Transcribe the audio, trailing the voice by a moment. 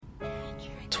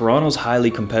Toronto's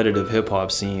highly competitive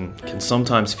hip-hop scene can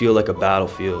sometimes feel like a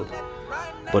battlefield.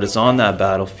 But it's on that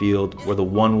battlefield where the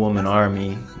one-woman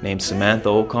army named Samantha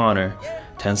O'Connor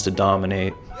tends to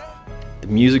dominate. The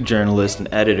music journalist and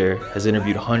editor has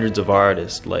interviewed hundreds of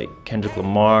artists like Kendrick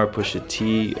Lamar, Pusha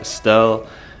T, Estelle,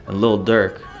 and Lil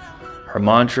Durk. Her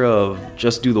mantra of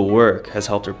just do the work has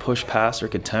helped her push past her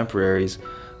contemporaries,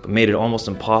 but made it almost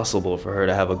impossible for her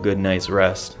to have a good night's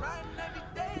rest.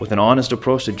 With an honest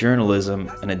approach to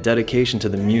journalism and a dedication to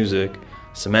the music,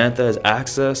 Samantha has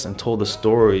accessed and told the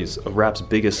stories of rap's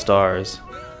biggest stars.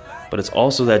 But it's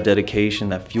also that dedication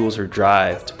that fuels her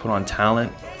drive to put on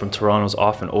talent from Toronto's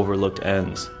often overlooked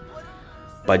ends.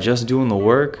 By just doing the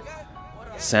work,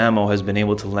 Samo has been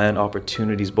able to land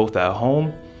opportunities both at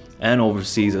home and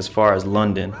overseas as far as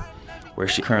London, where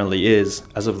she currently is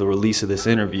as of the release of this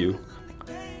interview.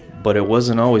 But it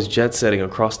wasn't always jet-setting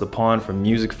across the pond from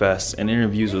music fests and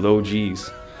interviews with OGs.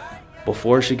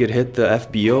 Before she could hit the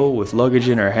FBO with luggage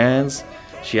in her hands,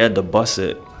 she had to bus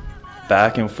it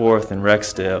back and forth in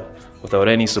Rexdale without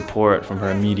any support from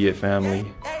her immediate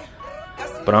family.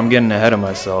 But I'm getting ahead of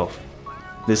myself.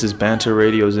 This is Banter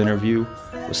Radio's interview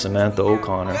with Samantha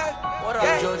O'Connor. What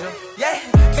up, Georgia? Yeah,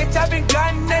 bitch, I've been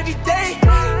grinding every day.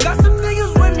 Got some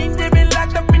niggas with me, they been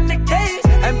locked up in the cage.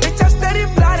 And bitch, I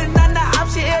steady plotting on the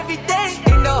option every day.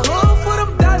 In the hood for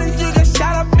them dollars, you get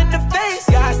shot up in the face.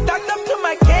 Yeah, I stocked up to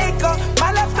my cake up.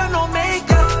 My life got no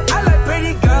makeup. I like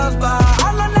pretty girls, but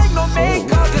I don't like no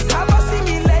makeup. Just how about see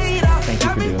me later? Thank you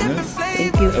for doing this.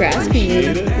 Thank you for asking me.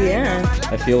 Appreciate it. Yeah.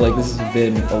 I feel like this has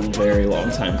been a very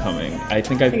long time coming. I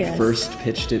think I guess. first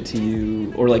pitched it to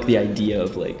you, or like the idea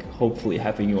of like hopefully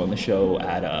having you on the show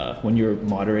at when you were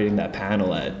moderating that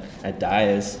panel at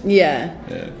Dias. Yeah.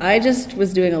 Yeah. I just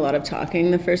was doing a lot of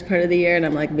talking the first part of the year, and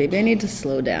I'm like, maybe I need to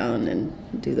slow down and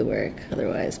do the work.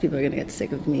 Otherwise, people are going to get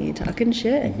sick of me talking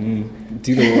shit. Mm-hmm.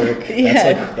 Do the work.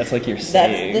 Yeah. That's like your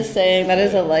saying. That's the saying. That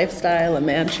is a lifestyle, a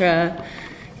mantra.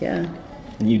 Yeah.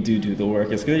 And you do the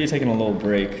work. It's good that you're taking a little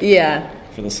break Yeah.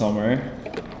 for the summer.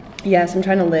 Yes, I'm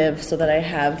trying to live so that I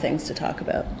have things to talk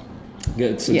about.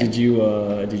 Good. So Yeah. did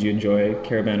you enjoy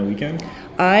Caravana Weekend?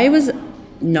 I was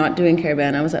not doing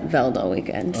Caravan. I was at Veld all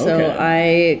weekend. So Okay.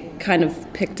 I kind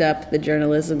of picked up the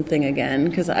journalism thing again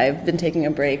because I've been taking a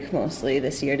break mostly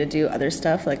this year to do other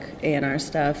stuff like A&R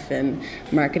stuff and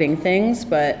marketing things.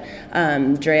 But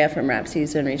Drea from Rap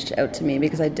Season reached out to me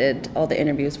because I did all the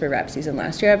interviews for Rap Season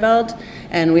last year at Veld.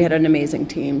 And we had an amazing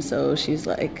team. So she's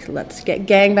like, let's get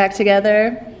gang back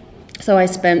together. So I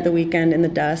spent the weekend in the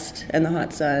dust and the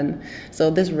hot sun. So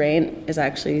this rain is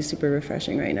actually super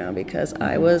refreshing right now because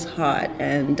I was hot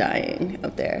and dying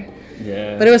out there.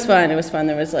 Yeah. But it was fun. It was fun.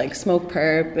 There was like Smoke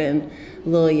Perp and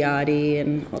Lil Yachty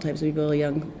and all types of people,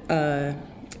 young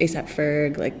ASAP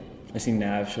Ferg. Like, I seen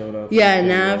Nav showed up. yeah,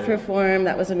 Nav performed.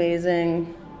 That was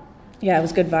amazing. Yeah, it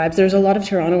was good vibes. There was a lot of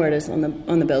Toronto artists on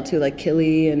the bill too, like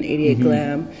Killy and 88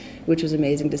 Glam, which was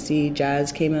amazing to see.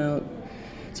 Jazz came out.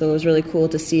 So it was really cool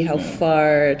to see how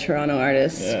far Toronto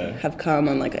artists have come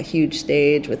on like a huge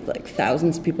stage with like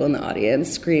thousands of people in the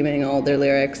audience screaming all their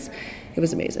lyrics. It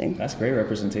was amazing. That's great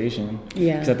representation.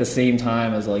 Yeah. Because at the same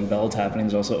time as like Veld's happening,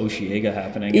 there's also Oshiega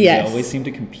happening. And Yes. They always seem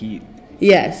to compete.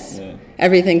 Yes. Yeah.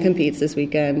 Everything competes this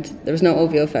weekend. There was no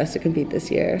OVO Fest to compete this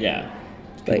year. Yeah.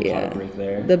 But People caught yeah, a break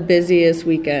there. the busiest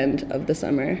weekend of the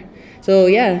summer. So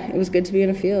yeah, it was good to be in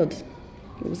a field.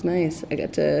 It was nice. I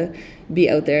got to be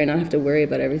out there and not have to worry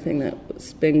about everything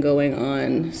that's been going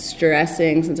on,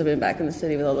 stressing since I've been back in the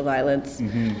city with all the violence.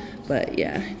 But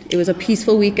yeah, it was a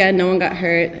peaceful weekend. No one got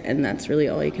hurt, and that's really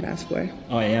all you can ask for.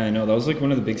 Oh yeah, I know. That was like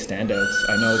one of the big standouts.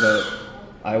 I know that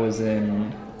I was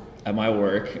at my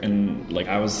work, and like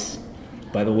I was,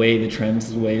 by the way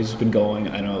the waves been going,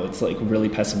 I know it's like really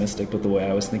pessimistic, but the way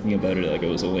I was thinking about it, like it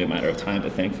was only a matter of time.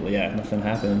 But thankfully, yeah, nothing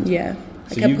happened. Yeah, I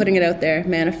So kept you- putting it out there,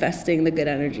 manifesting the good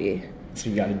energy. That's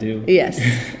what you got to do. Yes,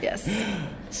 yes.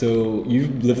 So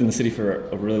you've lived in the city for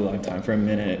a really long time, for a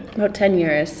minute. About 10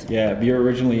 years. Yeah, but you're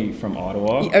originally from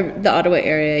Ottawa. The Ottawa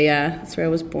area, yeah. That's where I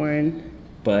was born.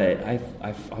 But I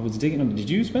was digging up. Did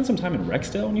you spend some time in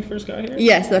Rexdale when you first got here?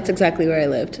 Yes, that's exactly where I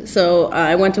lived. So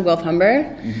I went to Guelph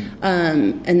Humber,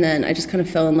 and then I just kind of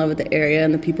fell in love with the area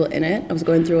and the people in it. I was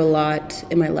going through a lot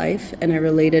in my life, and I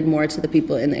related more to the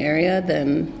people in the area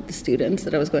than the students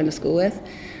that I was going to school with,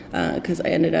 because I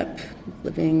ended up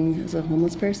living as a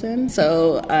homeless person.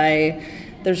 So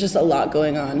there's just a lot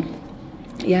going on.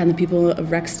 Yeah, and the people of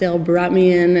Rexdale brought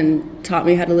me in and taught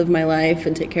me how to live my life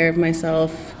and take care of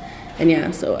myself. And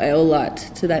yeah, so I owe a lot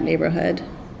to that neighborhood.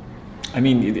 I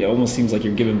mean, it almost seems like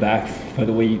you're giving back by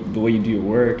the way you do your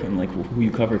work and like who you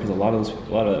cover, because a lot of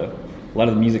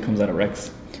the music comes out of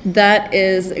Rex. That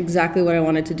is exactly what I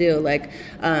wanted to do. Like,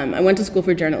 I went to school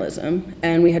for journalism,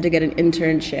 and we had to get an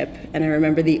internship. And I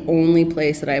remember the only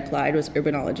place that I applied was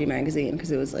Urbanology magazine,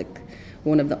 because it was like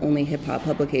one of the only hip-hop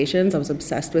publications. I was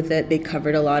obsessed with it. They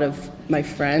covered a lot of my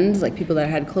friends, like people that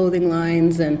had clothing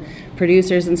lines and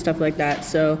producers and stuff like that.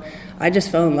 So I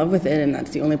just fell in love with it, and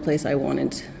that's the only place I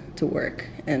wanted to work.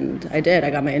 And I did.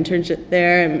 I got my internship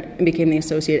there and became the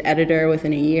associate editor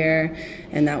within a year,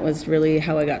 and that was really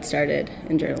how I got started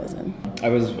in journalism. I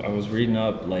was reading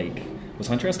up, like, was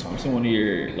Hunter S. Thompson one of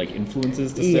your like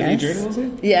influences to study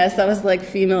journalism? Yes, I was like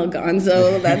female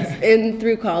gonzo. That's in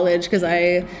through college, because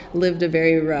I lived a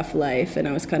very rough life, and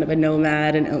I was kind of a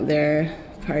nomad and out there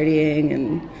partying,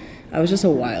 and I was just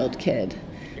a wild kid.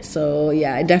 So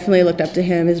yeah, I definitely looked up to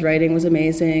him. His writing was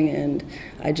amazing, and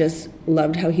I just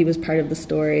loved how he was part of the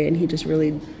story, and he just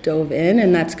really dove in,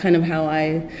 and that's kind of how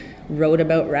I wrote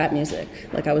about rap music.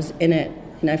 Like, I was in it,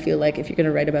 and I feel like if you're going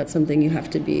to write about something, you have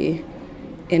to be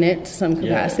in it to some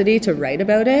capacity to write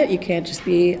about it. You can't just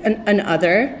be an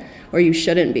other, or you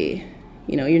shouldn't be.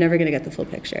 You know, you're never going to get the full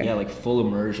picture. Yeah, like full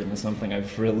immersion is something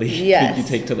I've really think you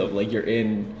take to the, like, you're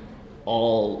in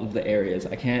all of the areas.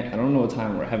 I don't know a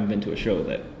time where I haven't been to a show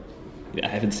that I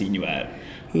haven't seen you at.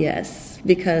 Yes,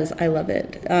 because I love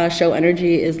it. Show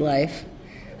energy is life.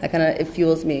 It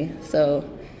fuels me. So,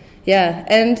 yeah,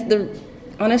 and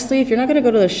honestly, if you're not going to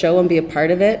go to the show and be a part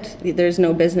of it, there's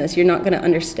no business. You're not going to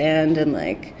understand, and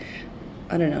like,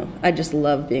 I don't know. I just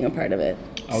love being a part of it.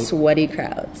 Sweaty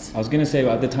crowds. I was going to say,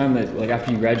 about the time that, like,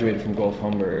 after you graduated from Gulf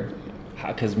Humber,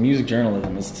 because music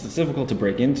journalism is difficult to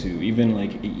break into. Even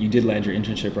like you did land your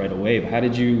internship right away, but how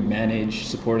did you manage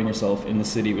supporting yourself in the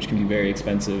city, which can be very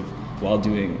expensive, while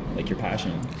doing like your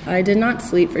passion? I did not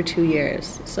sleep for 2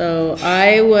 years. So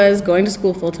I was going to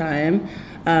school full time.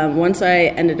 Once I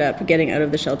ended up getting out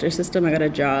of the shelter system, I got a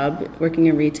job working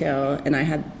in retail, and I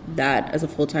had that as a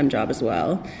full-time job as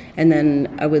well. And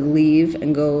then I would leave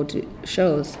and go to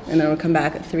shows, and then I would come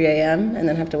back at 3 a.m. and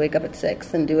then have to wake up at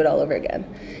 6 and do it all over again.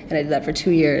 And I did that for 2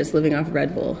 years, living off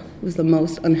Red Bull. It was the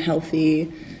most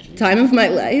unhealthy time of my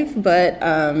life, but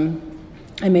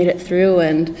I made it through,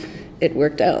 and it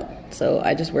worked out. So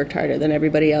I just worked harder than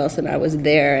everybody else, and I was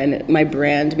there, and my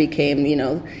brand became, you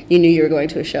knew you were going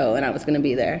to a show, and I was going to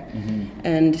be there. Mm-hmm.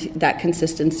 And that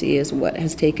consistency is what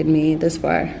has taken me this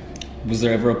far. Was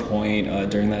there ever a point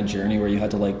during that journey where you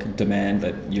had to like demand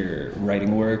that your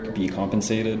writing work be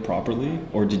compensated properly,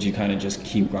 or did you kind of just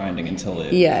keep grinding until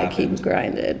it happened? I keep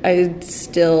grinding.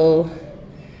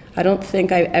 I don't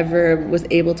think I ever was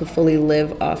able to fully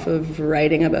live off of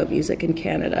writing about music in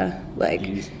Canada.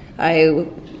 Like,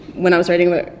 when I was writing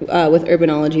about, with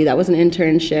Urbanology, that was an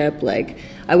internship. Like,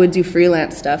 I would do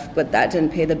freelance stuff, but that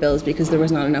didn't pay the bills because there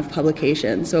was not enough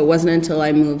publication. So it wasn't until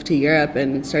I moved to Europe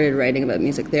and started writing about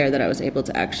music there that I was able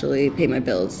to actually pay my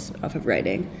bills off of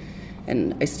writing.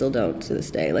 And I still don't to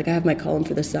this day. Like, I have my column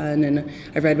for The Sun, and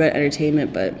I've read about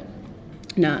entertainment, but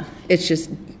nah, it's just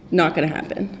not going to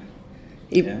happen.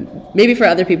 Maybe for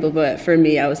other people, but for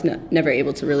me, I was never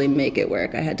able to really make it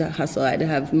work. I had to hustle. I had to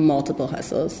have multiple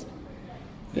hustles.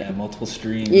 Yeah, multiple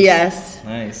streams. Yes.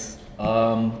 Nice.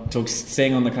 So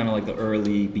staying on the kind of like the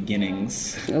early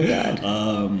beginnings. Oh,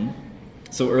 God.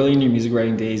 So early in your music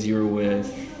writing days, you were with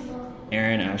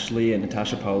Aaron Ashley and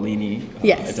Natasha Paolini.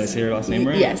 Yes. Did I say your last name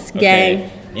right? Yes, okay.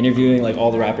 gang. Interviewing like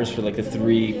all the rappers for like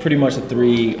pretty much the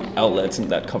three outlets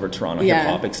that cover Toronto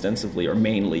hip-hop extensively or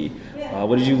mainly.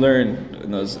 What did you learn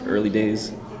in those early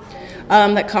days?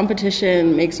 That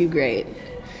competition makes you great.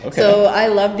 Okay. So I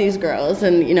love these girls,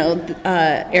 and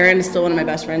Erin is still one of my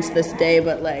best friends to this day,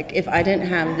 but like, if I didn't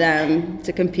have them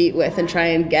to compete with and try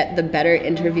and get the better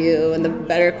interview and the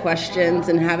better questions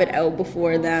and have it out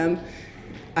before them,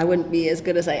 I wouldn't be as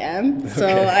good as I am. Okay. So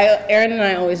Erin and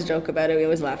I always joke about it. We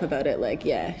always laugh about it. Like,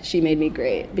 yeah, she made me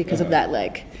great because of that,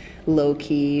 like,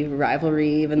 low-key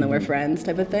rivalry, even though we're friends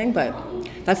type of thing. But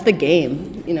that's the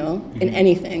game, in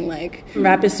anything. Like,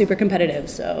 rap is super competitive,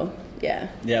 so yeah.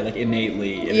 Yeah, like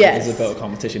innately it is about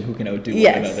competition, who can outdo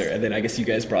one another. And then I guess you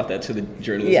guys brought that to the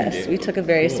journalism game. Yes, we took it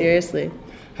very seriously.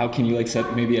 How can you like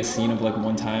set maybe a scene of like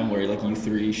one time where like you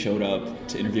three showed up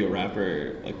to interview a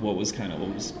rapper? Like what was going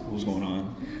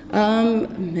on?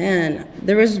 Man,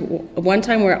 there was one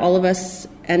time where all of us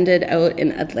ended out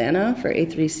in Atlanta for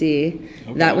A3C.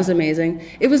 Okay. That was amazing.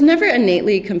 It was never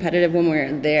innately competitive when we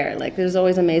were there. Like, there's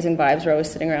always amazing vibes. We're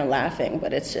always sitting around laughing,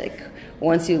 but it's like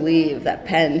once you leave, that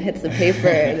pen hits the paper.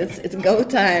 It's go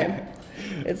time.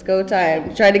 It's go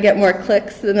time. Try to get more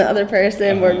clicks than the other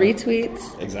person, more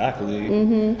retweets. Exactly.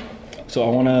 Mm-hmm. So I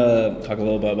want to talk a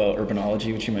little bit about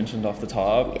Urbanology, which you mentioned off the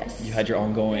top. Yes. You had your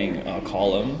ongoing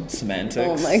column, Semantics.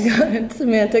 Oh my God,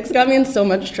 Semantics got me in so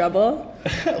much trouble.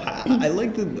 I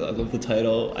love the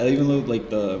title. I even love like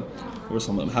what were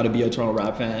some of them? How to be a Toronto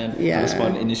rap fan. Yeah. How to spot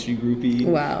an industry groupie.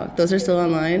 Wow, those are still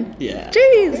online? Yeah.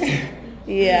 Jeez.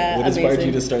 Yeah, What inspired amazing.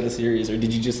 you to start the series, or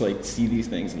did you just like see these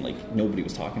things and like nobody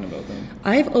was talking about them?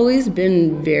 I've always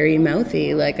been very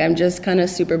mouthy. Like, I'm just kind of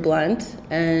super blunt.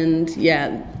 And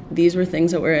yeah, these were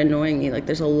things that were annoying me. Like,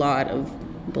 there's a lot of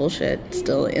bullshit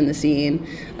still in the scene,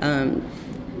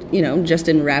 you know, just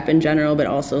in rap in general, but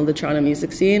also the Toronto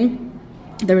music scene.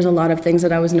 There was a lot of things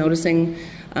that I was noticing,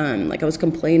 like I was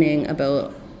complaining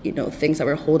about, you know, things that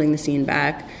were holding the scene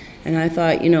back. And I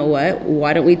thought, you know what,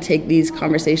 why don't we take these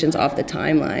conversations off the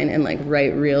timeline and like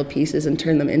write real pieces and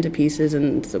turn them into pieces,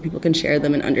 and so people can share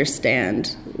them and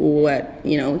understand what,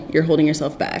 you know, you're holding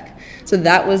yourself back. So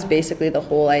that was basically the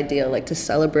whole idea, like to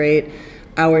celebrate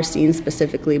our scene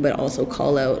specifically, but also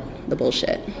call out the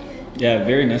bullshit. Yeah,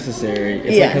 very necessary.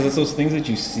 It's Yeah. like, because it's those things that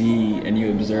you see and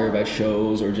you observe at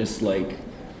shows, or just like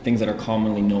things that are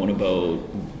commonly known about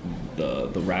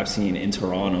the rap scene in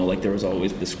Toronto. Like, there was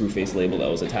always the Screwface label that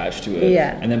was attached to it.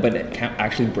 Yeah. And then, but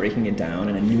actually breaking it down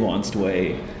in a nuanced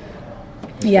way.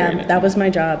 Yeah, that was my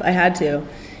job. I had to.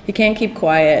 You can't keep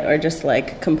quiet or just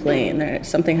like complain.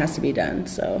 Something has to be done.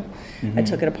 So I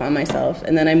took it upon myself.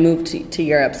 And then I moved to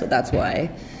Europe, so that's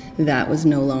why that was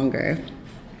no longer.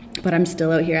 But I'm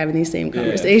still out here having these same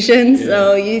conversations. Yeah.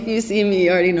 So if you see me,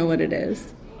 you already know what it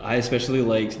is. I especially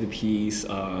liked the piece,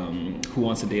 Who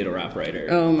Wants to Date a Rap Writer?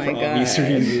 Oh my for God. obvious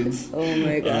reasons. Oh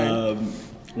my God.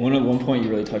 One point you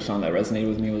really touched on that resonated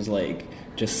with me was like,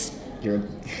 just you're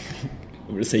I'm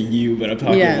gonna say you, but I'm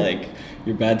talking like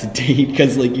you're bad to date,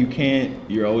 because like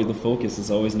you're always, the focus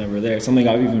is always never there. Something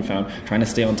I've even found, trying to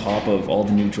stay on top of all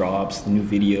the new drops, the new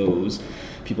videos,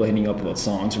 people hitting you up about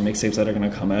songs or mixtapes that are gonna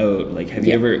come out. Like, have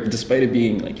you ever, despite it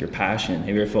being like your passion,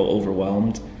 have you ever felt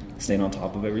overwhelmed staying on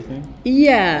top of everything?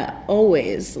 Yeah,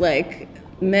 always. Like,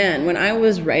 man, when I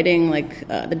was writing like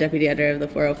the deputy editor of the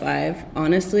 405,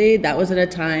 honestly, that was at a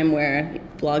time where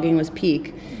blogging was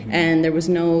peak, and there was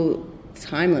no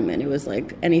time limit. It was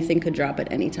like anything could drop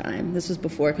at any time. This was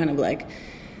before kind of like,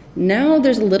 now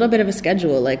there's a little bit of a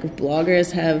schedule. Like, bloggers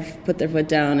have put their foot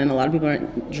down, and a lot of people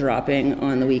aren't dropping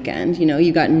on the weekend. You know,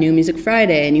 you got New Music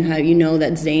Friday, and you know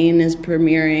that Zayn is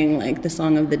premiering like the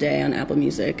song of the day on Apple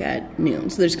Music at noon.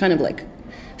 So there's kind of like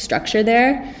structure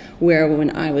there, where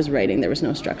when I was writing, there was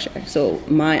no structure. So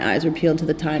my eyes were peeled to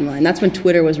the timeline. That's when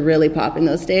Twitter was really popping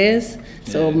those days.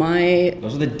 So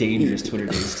those are the dangerous Twitter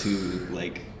days too.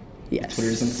 Like, yes. Twitter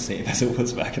isn't the same as it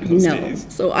was back in those days.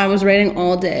 So I was writing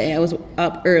all day. I was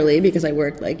up early because I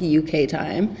worked like UK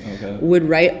time. Okay. Would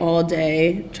write all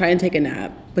day, try and take a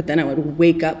nap, but then I would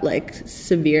wake up like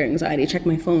severe anxiety, check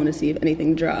my phone to see if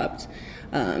anything dropped.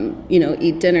 You know,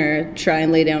 eat dinner, try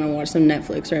and lay down and watch some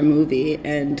Netflix or a movie,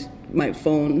 and my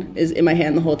phone is in my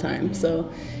hand the whole time. So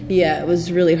yeah, it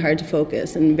was really hard to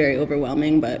focus and very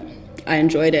overwhelming, but I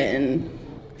enjoyed it, and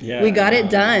we got it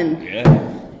done. Yeah.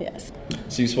 Yes.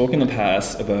 So you spoke in the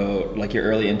past about like your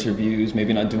early interviews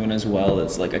maybe not doing as well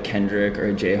as like a Kendrick or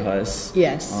a J Hus.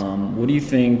 Yes. What do you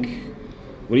think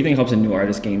helps a new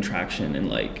artist gain traction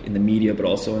in the media, but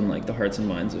also in like the hearts and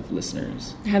minds of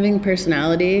listeners? Having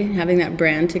personality, having that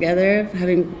brand together,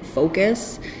 having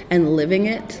focus and living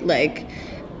it. Like,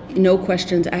 no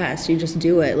questions asked, you just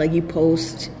do it. Like, you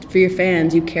post for your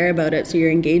fans, you care about it, so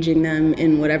you're engaging them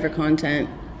in whatever content,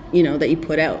 you know, that you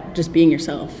put out, just being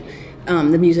yourself.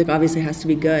 The music obviously has to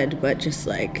be good, but just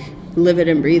like live it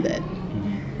and breathe it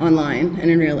online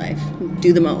and in real life.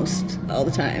 Do the most all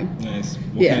the time. Nice.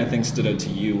 What kind of things stood out to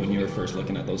you when you were first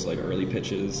looking at those like early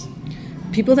pitches?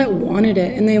 People that wanted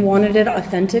it, and they wanted it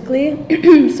authentically.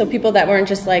 So people that weren't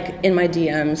just like, in my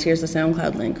DMs, here's the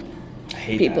SoundCloud link. I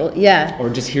hate people, that. yeah. Or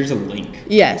just here's a link.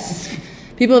 Yes.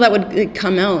 People that would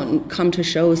come out and come to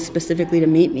shows specifically to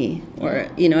meet me, or,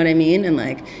 you know what I mean? And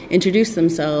like introduce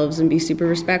themselves and be super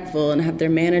respectful and have their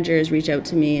managers reach out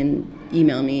to me and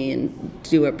email me and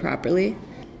do it properly.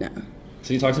 No.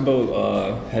 So you talked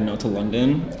about heading out to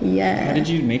London. Yeah. How did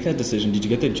you make that decision? Did you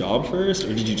get the job first,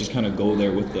 or did you just kind of go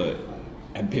there with the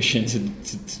ambition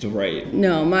to write?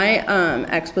 No, my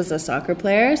ex was a soccer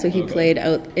player, so he played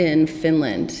out in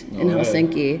Finland, in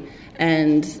Helsinki.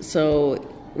 And so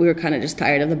we were kind of just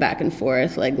tired of the back and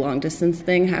forth, like long distance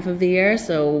thing half of the year.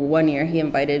 So one year he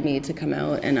invited me to come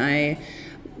out, and I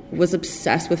was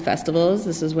obsessed with festivals.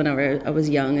 This was whenever I was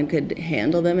young and could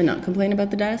handle them and not complain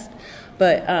about the dust.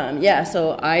 But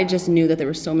so I just knew that there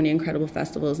were so many incredible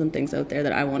festivals and things out there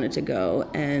that I wanted to go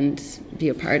and be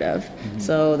a part of. Mm-hmm.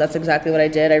 So that's exactly what I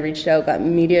did. I reached out, got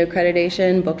media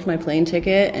accreditation, booked my plane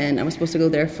ticket, and I was supposed to go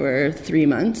there for 3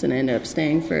 months, and I ended up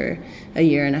staying for a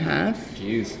year and a half.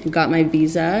 Jeez. Got my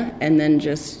visa, and then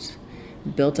just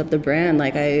built up the brand.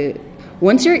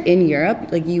 Once you're in Europe,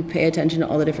 you pay attention to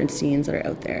all the different scenes that are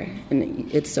out there,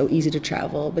 and it's so easy to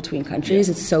travel between countries.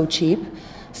 Yeah. It's so cheap.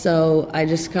 So I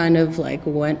just kind of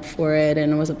went for it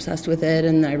and was obsessed with it,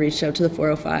 and I reached out to the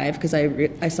 405 because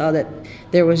I saw that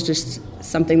there was just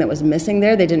something that was missing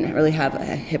there. They didn't really have a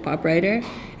hip-hop writer,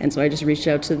 and so I just reached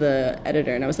out to the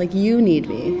editor, and I was like, you need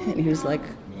me. And he was like,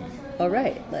 all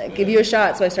right, give you a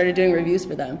shot. So I started doing reviews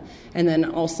for them. And then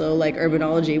also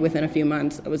Urbanology, within a few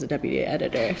months, I was a deputy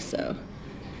editor, so...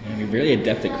 You're really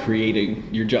adept at creating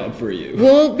your job for you.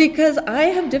 Well, because I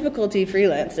have difficulty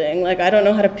freelancing. I don't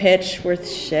know how to pitch worth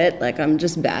shit. I'm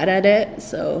just bad at it.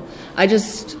 So I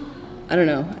don't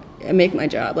know. I make my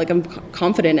job. I'm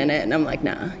confident in it, and I'm like,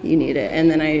 nah, you need it.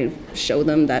 And then I show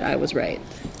them that I was right.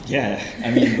 Yeah. I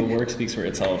mean, the work speaks for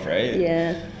itself, right?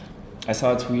 Yeah. I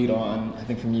saw a tweet I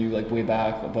think from you, way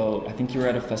back about, I think you were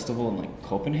at a festival in,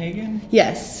 Copenhagen?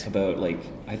 Yes. About,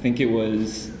 I think it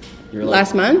was...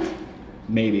 Last month?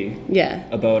 Maybe. Yeah.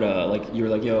 About, you were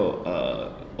like,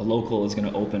 a local is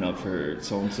going to open up for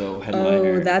so-and-so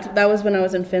headliner. Oh, that was when I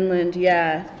was in Finland,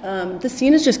 yeah. The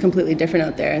scene is just completely different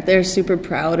out there. They're super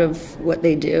proud of what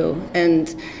they do.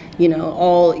 And,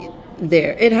 all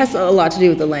there. It has a lot to do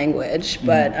with the language,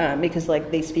 but because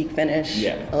they speak Finnish.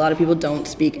 Yeah. A lot of people don't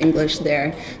speak English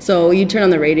there. So you turn on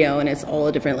the radio and it's all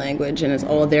a different language, and it's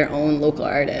all their own local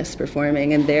artists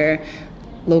performing, and they're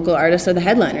local artists are the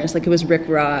headliners. It was Rick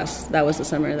Ross. That was the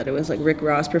summer that it was Rick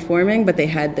Ross performing, but they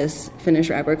had this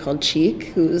Finnish rapper called Cheek,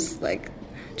 who's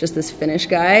just this Finnish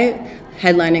guy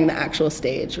headlining the actual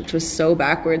stage, which was so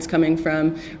backwards, coming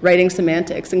from writing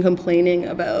semantics and complaining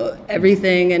about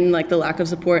everything and the lack of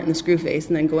support and the screw face,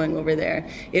 and then going over there.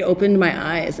 It opened my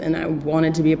eyes, and I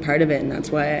wanted to be a part of it, and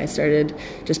that's why I started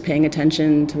just paying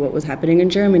attention to what was happening in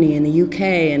Germany and the UK,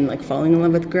 and falling in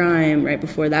love with grime right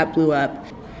before that blew up.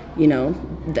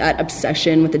 That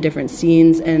obsession with the different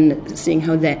scenes and seeing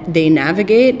how they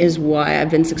navigate is why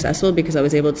I've been successful, because I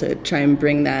was able to try and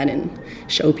bring that and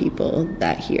show people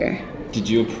that here. Did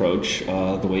you approach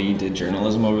the way you did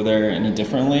journalism over there any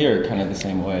differently, or kind of the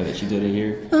same way that you did it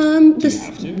here?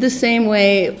 The same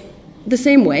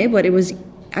way, but it was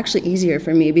actually easier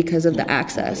for me because of the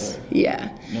access. Yeah.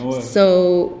 No way.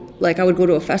 So... I would go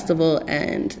to a festival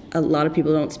and a lot of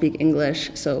people don't speak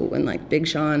English. So when Big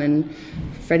Sean and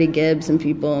Freddie Gibbs and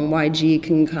people and YG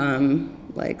can come,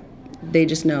 they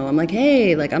just know. I'm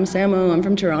hey, I'm Samo, I'm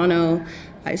from Toronto.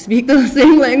 I speak the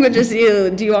same language as you.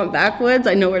 Do you want backwoods?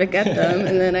 I know where to get them.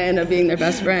 And then I end up being their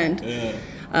best friend.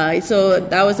 Yeah. So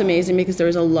that was amazing, because there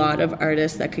was a lot of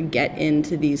artists that could get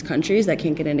into these countries that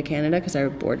can't get into Canada because our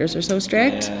borders are so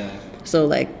strict. Yeah.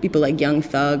 So people like Young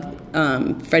Thug,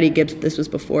 Freddie Gibbs, this was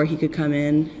before he could come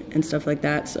in and stuff like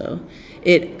that. So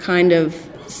it kind of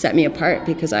set me apart,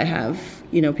 because I have,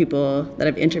 people that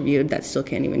I've interviewed that still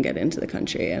can't even get into the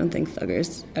country. I don't think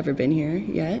Thugger's ever been here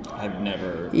yet. I've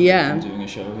never been doing a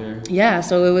show here. Yeah,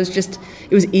 so it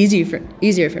was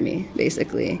easier for me,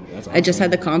 basically. That's awesome. I just had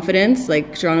the confidence.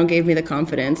 Toronto gave me the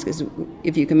confidence, because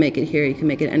if you can make it here, you can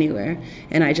make it anywhere.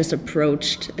 And I just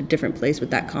approached a different place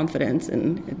with that confidence,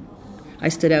 and I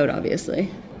stood out,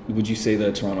 obviously. Would you say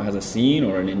that Toronto has a scene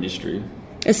or an industry?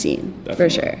 A scene, Definitely. for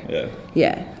sure. Yeah.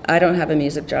 Yeah, I don't have a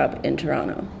music job in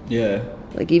Toronto. Yeah.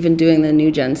 Even doing the new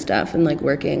gen stuff and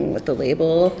working with the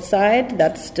label side,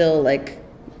 that's still the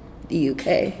UK.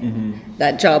 Mm-hmm.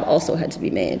 That job also had to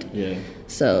be made. Yeah.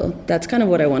 So that's kind of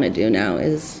what I want to do now,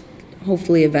 is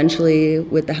hopefully eventually,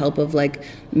 with the help of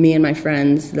me and my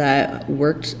friends that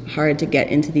worked hard to get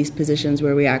into these positions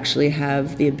where we actually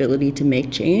have the ability to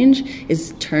make change,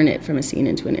 is turn it from a scene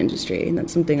into an industry. And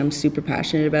that's something I'm super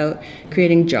passionate about,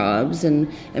 creating jobs and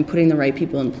putting the right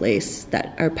people in place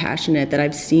that are passionate, that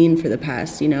I've seen for the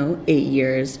past 8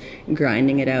 years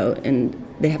grinding it out, and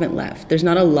they haven't left. There's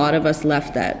not a lot of us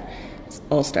left that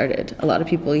all started. A lot of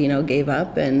people gave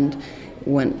up and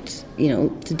went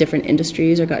to different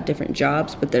industries or got different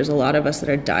jobs, but there's a lot of us that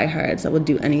are diehards that will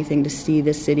do anything to see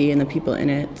this city and the people in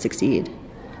it succeed.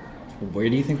 Where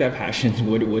do you think that passion,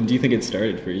 when do you think it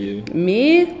started for you?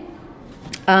 Me?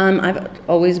 I've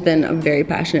always been a very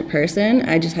passionate person.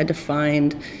 I just had to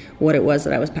find what it was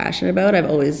that I was passionate about. I've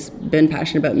always been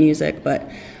passionate about music, but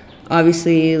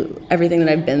obviously everything that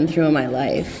I've been through in my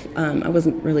life, I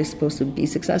wasn't really supposed to be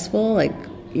successful.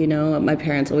 You know, my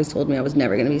parents always told me I was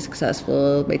never going to be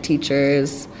successful, my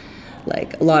teachers,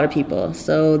 like a lot of people.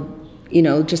 So, you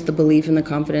know, just the belief and the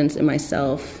confidence in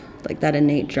myself, like that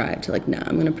innate drive to like, nah,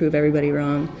 I'm going to prove everybody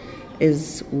wrong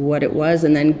is what it was.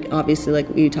 And then obviously, like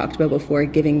we talked about before,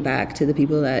 giving back to the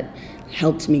people that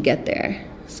helped me get there.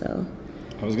 So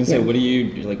I was going to say, what do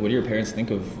your parents think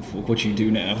of what you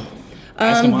do now?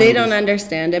 They don't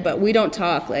understand it, but we don't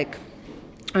talk. Like,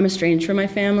 I'm estranged from my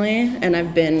family, and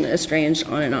I've been estranged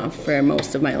on and off for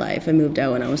most of my life. I moved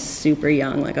out when I was super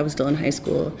young, like I was still in high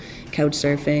school, couch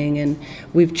surfing, and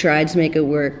we've tried to make it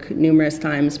work numerous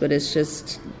times, but it's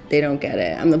just, they don't get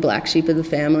it. I'm the black sheep of the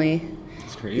family.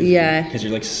 It's crazy. Yeah. Because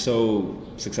you're like so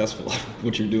successful at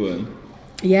what you're doing.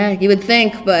 Yeah, you would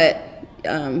think, but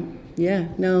yeah,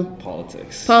 no.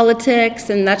 Politics,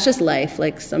 and that's just life.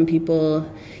 Like some people,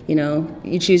 you know,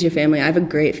 you choose your family. I have a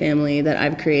great family that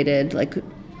I've created, like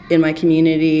in my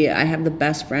community. I have the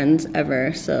best friends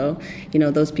ever. So, you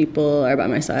know, those people are by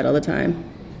my side all the time.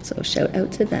 So shout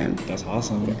out to them. That's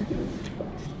awesome. Yeah.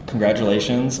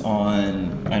 Congratulations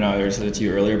on, I know I already said it to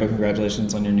you earlier, but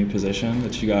congratulations on your new position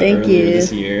that you got earlier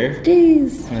this year.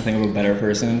 Jeez. I think I'm a better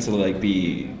person to like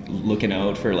be looking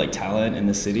out for like talent in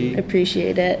the city. I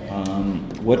appreciate it.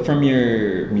 What from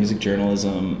your music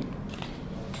journalism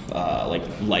like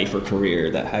life or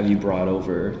career that have you brought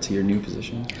over to your new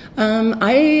position?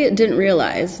 I didn't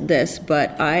realize this,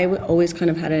 but I always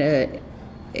kind of had a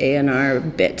A&R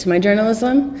bit to my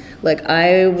journalism. Like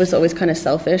I was always kind of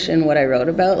selfish in what I wrote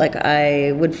about. Like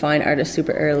I would find artists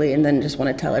super early and then just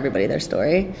want to tell everybody their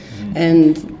story. Mm-hmm.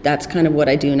 And that's kind of what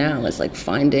I do now, is like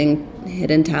finding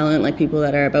hidden talent, like people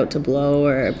that are about to blow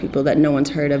or people that no one's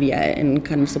heard of yet, and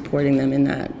kind of supporting them in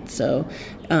that. So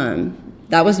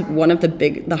that was one of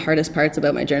the hardest parts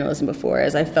about my journalism before,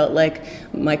 is I felt like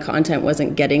my content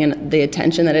wasn't getting the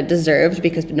attention that it deserved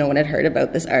because no one had heard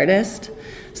about this artist.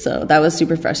 So that was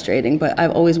super frustrating, but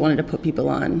I've always wanted to put people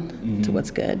on to what's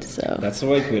good. So that's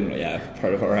like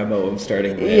part of our MO of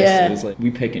starting this is like we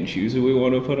pick and choose who we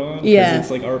want to put on. Yeah,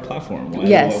 it's like our platform. Why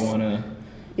do I want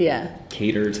to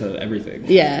cater to everything?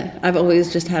 Yeah, I've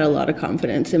always just had a lot of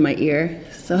confidence in my ear.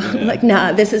 So I'm like,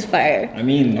 nah, this is fire. I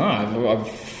mean, I've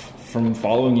from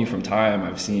following you from time,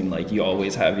 I've seen like you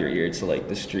always have your ear to like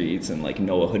the streets and like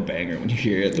know a hood banger when you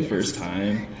hear it the first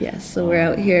time. Yes, so we're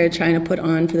out here trying to put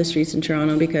on for the streets in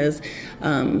Toronto because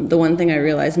the one thing I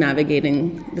realize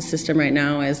navigating the system right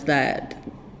now is that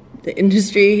the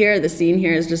industry here, the scene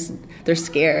here is just, they're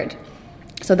scared.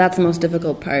 So that's the most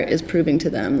difficult part, is proving to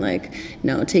them, like,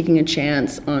 no, taking a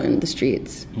chance on the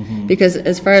streets. Mm-hmm. Because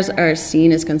as far as our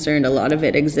scene is concerned, a lot of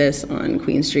it exists on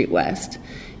Queen Street West.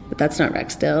 But that's not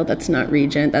Rexdale, that's not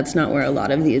Regent, that's not where a lot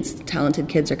of these talented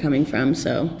kids are coming from.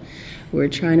 So we're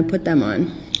trying to put them on.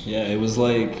 Yeah, it was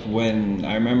like when,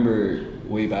 I remember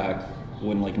way back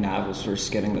when like Nav was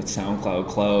first getting the SoundCloud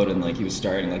cloud, and like he was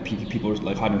starting, like people were,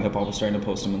 like Hot New Hip Hop was starting to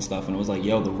post him and stuff, and it was like,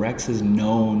 yo, the Rex has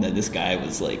known that this guy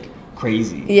was like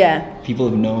crazy. Yeah. People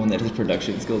have known that his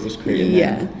production skills is crazy.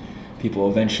 Yeah.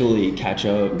 People eventually catch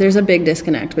up. There's a big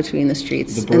disconnect between the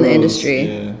streets and the industry.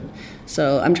 Yeah.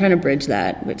 So I'm trying to bridge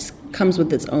that, which comes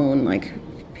with its own like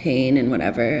pain and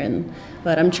whatever.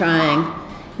 But I'm trying.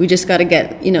 We just got to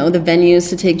get, you know, the venues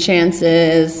to take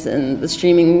chances and the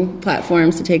streaming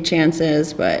platforms to take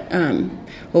chances. But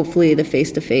hopefully the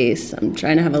face-to-face. I'm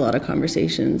trying to have a lot of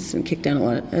conversations and kick down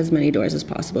as many doors as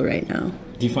possible right now.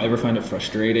 Do you ever find it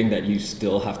frustrating that you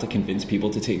still have to convince people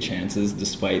to take chances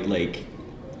despite like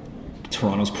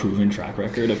Toronto's proven track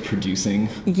record of producing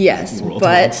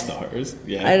worldwide stars?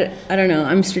 Yeah. I don't know.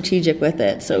 I'm strategic with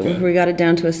it. So we got it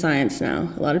down to a science now.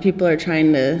 A lot of people are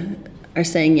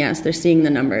saying yes. They're seeing the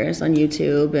numbers on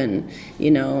YouTube and,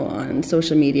 you know, on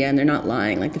social media, and they're not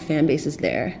lying. Like the fan base is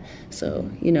there. So,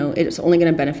 you know, it's only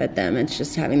going to benefit them. It's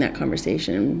just having that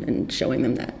conversation and showing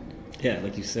them that. Yeah,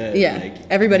 like you said. Yeah, like,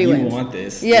 everybody wins. You want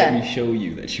this. Yeah. Let me show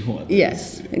you that you want this.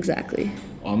 Yes, exactly.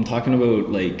 I'm talking about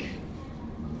like,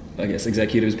 I guess,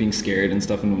 executives being scared and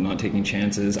stuff and not taking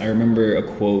chances. I remember a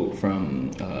quote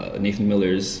from Nathan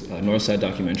Miller's Northside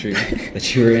documentary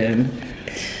that you were in.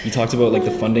 You talked about like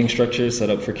the funding structure set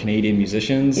up for Canadian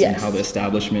musicians and how the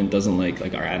establishment doesn't like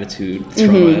our attitude,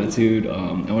 Toronto attitude.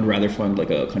 I would rather fund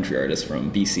like a country artist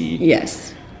from BC.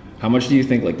 Yes. How much do you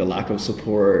think like the lack of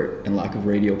support and lack of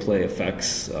radio play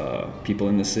affects people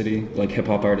in the city, like hip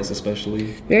hop artists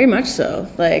especially? Very much so.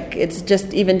 Like it's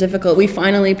just even difficult. We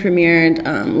finally premiered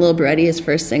Lil Baretti, his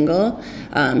first single,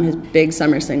 his big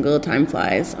summer single, Time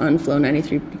Flies, on Flow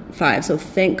 93.5. So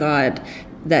thank God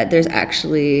that there's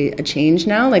actually a change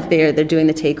now. Like they're doing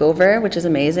the takeover, which is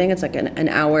amazing. It's like an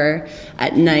hour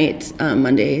at night,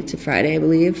 Monday to Friday, I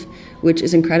believe, which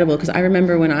is incredible. Because I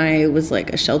remember when I was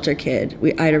like a shelter kid,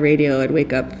 I had a radio. I'd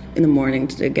wake up in the morning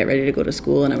to get ready to go to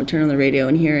school, and I would turn on the radio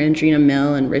and hear Andrina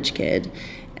Mill and Rich Kid.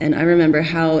 And I remember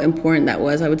how important that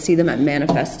was. I would see them at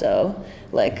Manifesto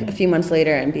like a few months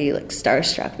later and be like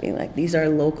starstruck, being like, these are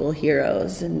local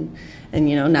heroes. And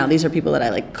you know, now these are people that I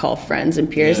like call friends and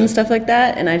peers and stuff like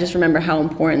that. And I just remember how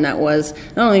important that was,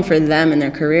 not only for them and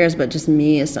their careers, but just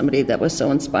me as somebody that was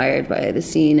so inspired by the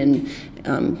scene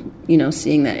and, you know,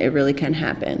 seeing that it really can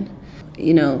happen.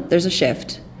 You know, there's a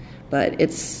shift, but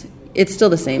it's still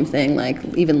the same thing. Like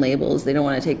even labels, they don't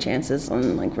want to take chances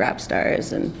on like rap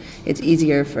stars, and it's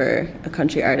easier for a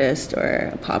country artist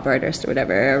or a pop artist or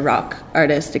whatever, a rock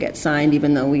artist to get signed,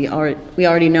 even though we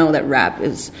already know that rap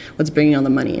is what's bringing all the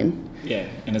money in. Yeah,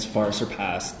 and it's far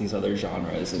surpassed these other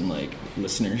genres in like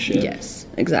listenership. Yes,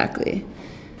 exactly.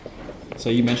 So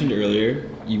you mentioned earlier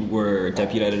you were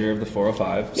deputy editor of the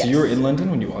 405. Yes. So you were in London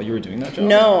while you were doing that job?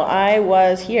 No, I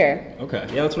was here. Okay,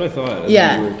 yeah, that's what I thought.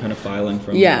 Yeah. You were kind of filing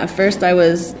from... Yeah, first I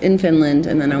was in Finland,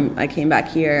 and then I came back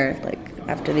here like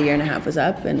after the year and a half was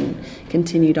up and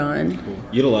continued on. Cool.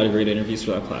 You had a lot of great interviews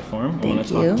for that platform. I want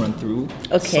to run through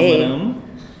some of them.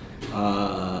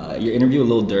 Your interview with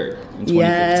Lil Durk in 2015.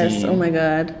 Yes, oh my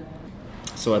God.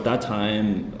 So at that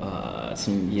time,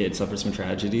 he had suffered some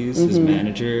tragedies. His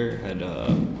manager had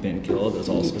been killed, as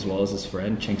well as his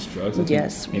friend, Chinks Drugs. I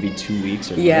think maybe 2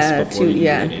 weeks or less before you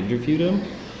had interviewed him.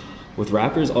 With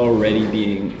rappers already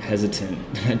being hesitant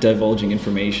at divulging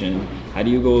information, how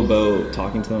do you go about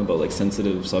talking to them about like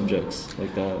sensitive subjects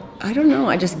like that? I don't know.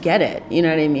 I just get it. You know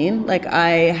what I mean? Like I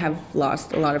have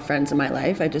lost a lot of friends in my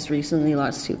life. I just recently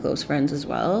lost 2 close friends as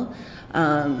well.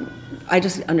 I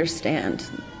just understand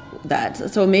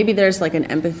that. So maybe there's like an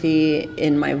empathy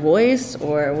in my voice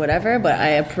or whatever, but I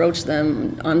approach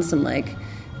them on some like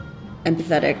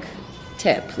empathetic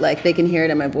tip. Like they can hear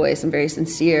it in my voice. I'm very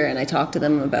sincere and I talk to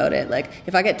them about it. Like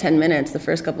if I get 10 minutes, the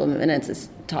first couple of minutes is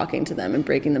talking to them and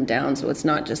breaking them down. So it's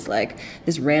not just like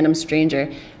this random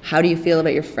stranger. How do you feel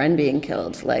about your friend being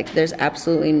killed? Like there's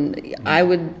absolutely, I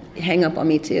would hang up on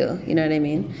me too. You know what I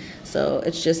mean? So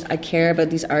it's just, I care about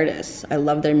these artists. I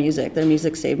love their music. Their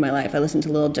music saved my life. I listen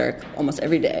to Lil Durk almost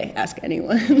every day. Ask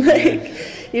anyone.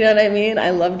 Like, you know what I mean?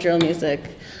 I love drill music.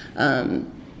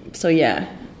 So yeah,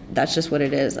 that's just what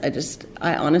it is.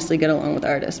 I honestly get along with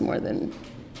artists more than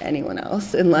anyone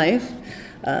else in life.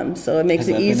 So it makes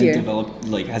it easier.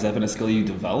 Has that been a skill you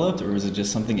developed, or is it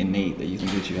just something innate that you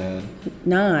think that you had?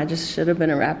 Nah, I just should have been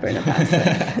a rapper in a past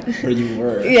life. Or you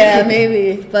were. Yeah,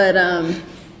 maybe. But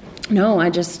no,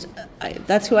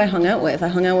 that's who I hung out with. I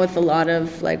hung out with a lot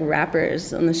of like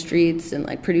rappers on the streets and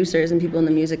like producers and people in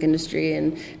the music industry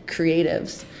and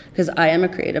creatives. Because I am a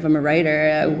creative. I'm a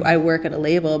writer. I work at a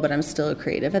label, but I'm still a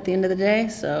creative at the end of the day.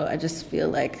 So I just feel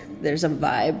like there's a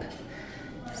vibe.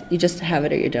 You just have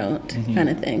it or you don't, kind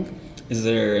of thing. Is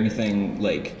there anything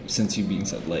like since you being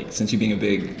a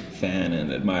big fan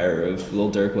and admirer of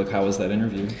Lil Durk, like how was that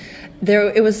interview?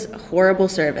 It was horrible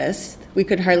service. We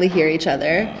could hardly hear each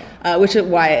other, which is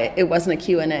why it wasn't a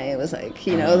Q&A. It was like,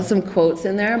 some quotes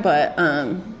in there, but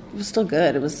it was still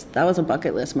good. That was a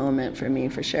bucket list moment for me,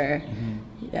 for sure. Mm-hmm.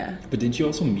 Yeah. But didn't you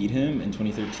also meet him in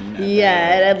 2013?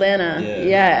 At Atlanta.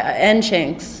 Yeah, and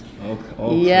Chinks.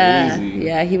 Oh, yeah, crazy.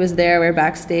 Yeah, he was there. We were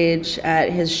backstage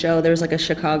at his show. There was like a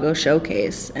Chicago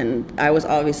showcase, and I was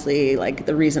obviously like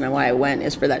the reason why I went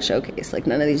is for that showcase. Like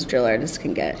none of these drill artists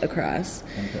can get across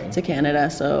to Canada,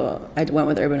 so I went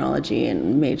with Urbanology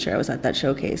and made sure I was at that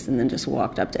showcase, and then just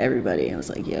walked up to everybody. I was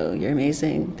like, "Yo, you're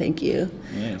amazing. Thank you."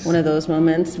 Nice. One of those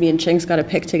moments. Me and Chinks got a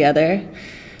pic together.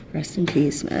 Rest in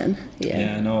peace, man.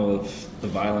 Yeah, I know the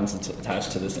violence that's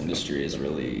attached to this industry is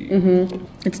really... Mm-hmm.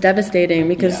 It's devastating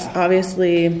because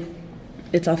obviously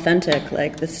it's authentic,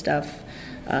 like this stuff,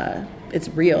 it's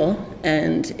real,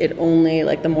 and it only,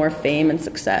 like the more fame and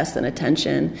success and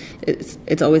attention,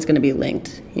 it's always going to be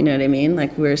linked, you know what I mean?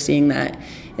 Like we're seeing that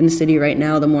in the city right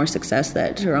now, the more success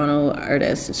that Toronto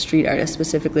artists, street artists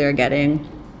specifically are getting,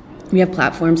 we have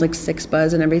platforms like Six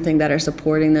Buzz and everything that are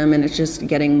supporting them, and it's just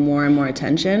getting more and more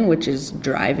attention, which is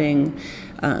driving,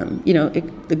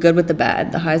 the good with the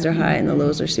bad. The highs are high and the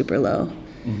lows are super low.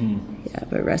 Mm-hmm. Yeah,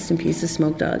 but rest in peace to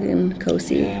Smoke Dogg and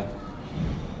Kosi.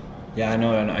 Yeah, I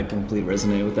know, and I completely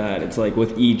resonate with that. It's like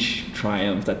with each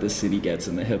triumph that this city gets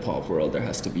in the hip-hop world, there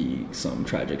has to be some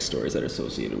tragic stories that are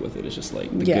associated with it. It's just like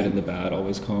the good and the bad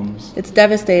always comes. It's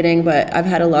devastating, but I've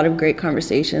had a lot of great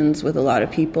conversations with a lot of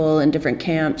people in different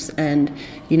camps, and,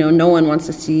 no one wants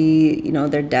to see,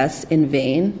 their deaths in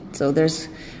vain. So there's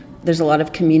there's a lot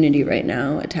of community right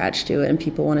now attached to it, and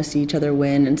people want to see each other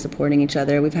win and supporting each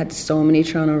other. We've had so many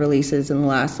Toronto releases in the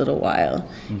last little while.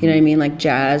 You know what I mean? Like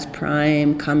Jazz,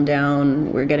 Prime, Come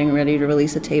Down. We're getting ready to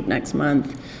release a tape next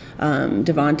month.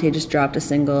 Devontae just dropped a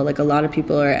single. Like, a lot of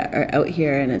people are out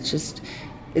here, and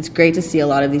it's great to see a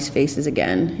lot of these faces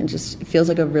again. It feels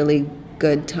like a really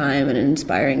good time and an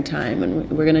inspiring time,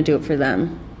 and we're going to do it for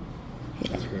them.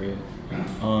 Yeah. That's great.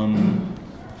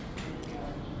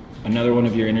 Another one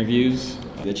of your interviews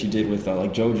that you did with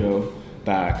like JoJo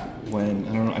back when,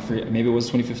 I don't know, I forget, maybe it was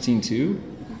 2015 too?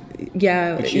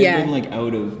 Yeah, like she had been like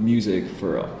out of music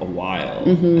for a while,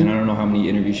 and I don't know how many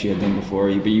interviews she had done before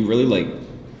you, but you really like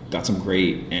got some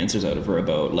great answers out of her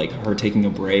about like her taking a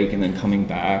break and then coming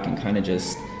back and kind of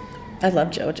just... I love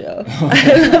JoJo.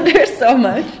 I love her so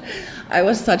much. I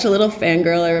was such a little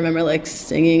fangirl. I remember like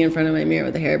singing in front of my mirror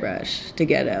with a hairbrush to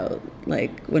get out,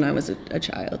 like when I was a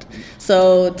child.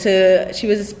 So she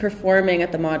was performing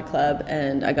at the Mod Club,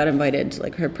 and I got invited to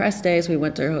like her press day. So we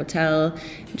went to her hotel,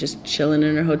 just chilling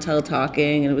in her hotel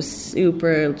talking, and it was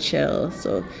super chill.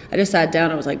 So I just sat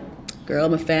down. I was like, "Girl,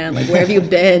 I'm a fan. Like, where have you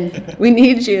been? We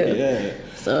need you." Yeah.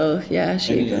 So yeah,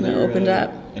 she kind of opened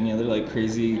up. Any other like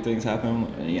crazy things happen?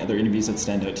 Any other interviews that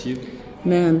stand out to you?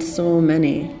 Man, so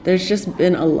many. There's just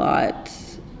been a lot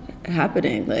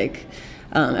happening. Like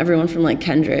everyone from like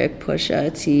Kendrick,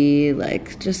 Pusha T,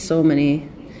 like just so many.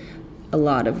 A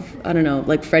lot of, I don't know,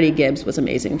 like Freddie Gibbs was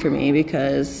amazing for me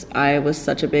because I was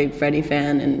such a big Freddie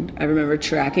fan, and I remember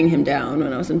tracking him down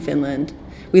when I was in Finland.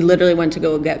 We literally went to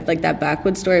go get, like, that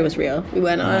Backwoods story was real. We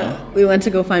went to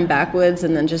go find Backwoods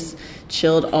and then just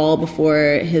chilled all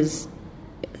before his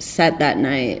set that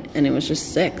night, and it was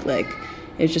just sick. Like,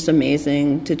 it was just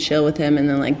amazing to chill with him and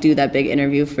then like do that big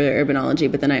interview for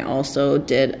Urbanology. But then I also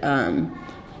did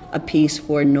a piece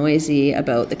for Noisy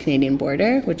about the Canadian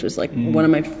border, which was like one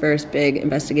of my first big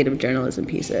investigative journalism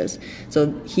pieces.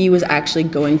 So he was actually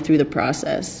going through the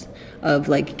process of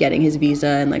like getting his visa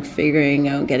and like figuring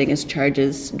out getting his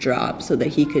charges dropped so that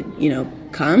he could, you know,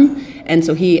 come. And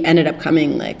so he ended up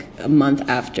coming like a month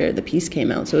after the piece came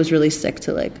out. So it was really sick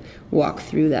to like walk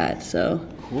through that. So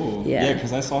cool. Yeah,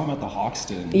 because I saw him at the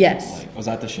Hoxton. Yes. Like, was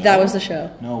that the show? That was the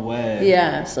show. No way.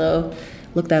 Yeah, so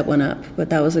look that one up. But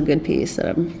that was a good piece that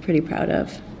I'm pretty proud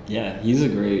of. Yeah, he's a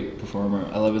great performer.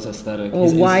 I love his aesthetic. Oh,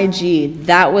 YG.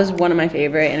 That was one of my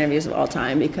favorite interviews of all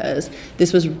time because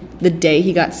this was the day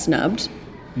he got snubbed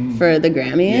for the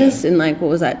Grammys in like, what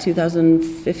was that,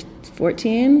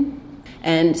 2014?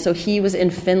 And so he was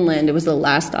in Finland. It was the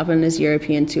last stop on his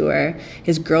European tour.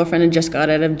 His girlfriend had just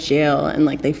got out of jail, and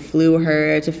like they flew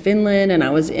her to Finland, and I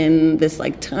was in this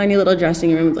like tiny little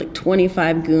dressing room with like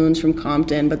 25 goons from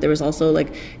Compton, but there was also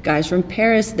like guys from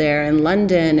Paris there and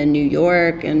London and New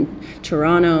York and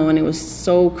Toronto, and it was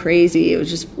so crazy. It was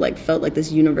just like felt like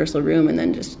this universal room, and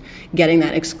then just getting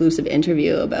that exclusive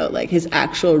interview about like his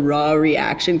actual raw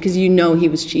reaction, because you know he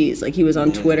was cheese. Like he was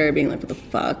on Twitter being like, what the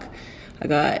fuck? I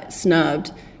got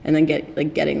snubbed, and then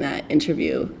getting that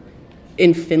interview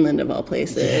in Finland of all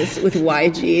places with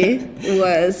YG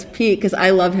was peak, because I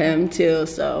love him too.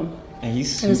 So and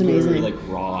he's super like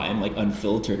raw and like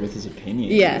unfiltered with his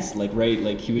opinions. Yes, like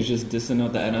like he was just dissing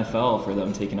out the NFL for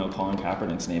them taking out Colin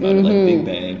Kaepernick's name out of like Big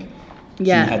Bang.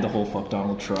 Yeah, he had the whole fuck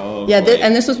Donald Trump. Yeah,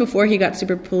 and this was before he got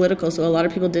super political, so a lot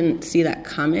of people didn't see that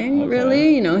coming.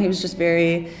 Really, you know, he was just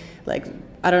very like.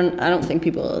 I don't think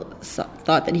people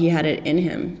thought that he had it in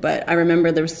him, but I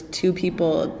remember there was 2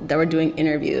 people that were doing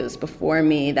interviews before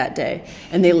me that day,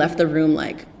 and they left the room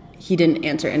like he didn't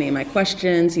answer any of my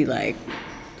questions. He like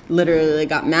literally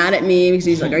got mad at me because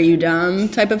he's like, "Are you dumb?"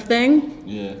 type of thing.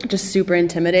 Yeah. Just super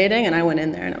intimidating, and I went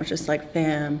in there and I was just like,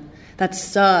 "Fam, that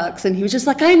sucks," and he was just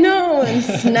like, "I know," and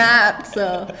snapped.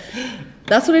 So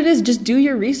that's what it is. Just do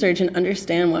your research and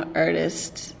understand what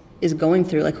artists is going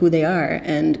through, like who they are,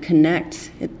 and connect.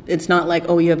 It's not like,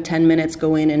 oh, you have 10 minutes,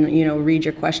 go in and, you know, read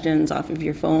your questions off of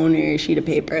your phone or your sheet of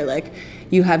paper. Like,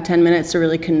 you have 10 minutes to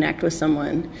really connect with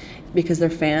someone because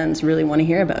their fans really want to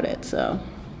hear about it. So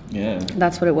yeah,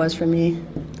 that's what it was for me.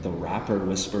 The rapper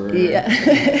whisperer. Yeah.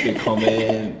 They come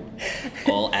in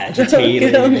all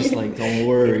agitated, just like, don't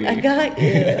worry, I got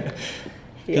you.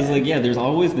 Because like there's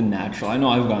always the natural. I know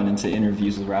I've gone into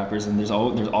interviews with rappers, and there's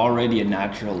already a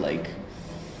natural like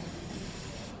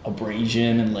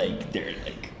abrasion, and like they're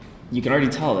like, you can already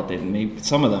tell that they've made,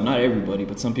 some of them, not everybody,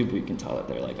 but some people you can tell that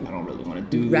they're like, I don't really want to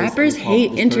do this. Rappers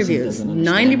hate interviews.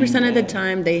 90% of the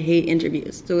time they hate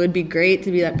interviews. So it would be great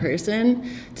to be that person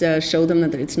to show them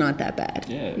that it's not that bad,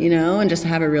 you know, and just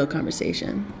have a real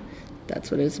conversation. That's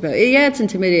what it's about. Yeah, it's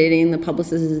intimidating. The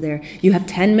publicist is there. You have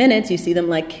 10 minutes. You see them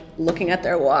like looking at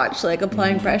their watch, like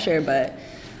applying pressure, but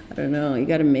I don't know. You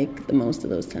got to make the most of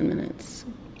those 10 minutes.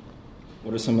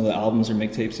 What are some of the albums or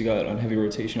mixtapes you got on heavy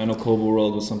rotation? I know Kobo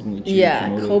World was something that you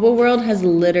promoted. Kobo World has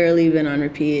literally been on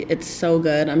repeat. It's so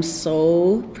good. I'm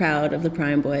so proud of the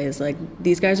Prime Boys. Like,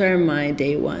 these guys are my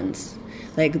day ones.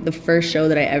 Like, the first show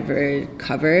that I ever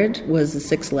covered was the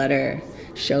Six Letter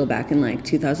show back in like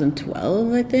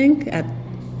 2012, I think, at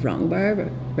Wrong Bar.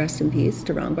 Rest in peace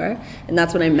to Wrong Bar. And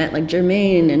that's when I met like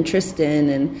Jermaine and Tristan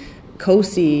and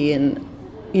Kosi and,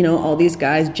 you know, all these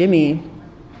guys, Jimmy,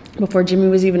 before Jimmy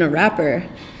was even a rapper.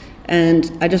 And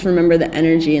I just remember the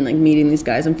energy and like meeting these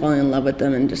guys and falling in love with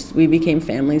them, and just we became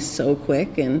family so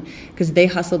quick, and because they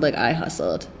hustled like I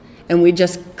hustled, and we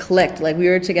just clicked. Like, we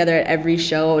were together at every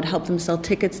show. I would help them sell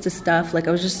tickets to stuff. Like,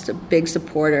 I was just a big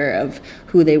supporter of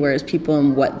who they were as people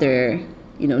and what their,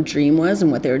 you know, dream was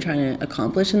and what they were trying to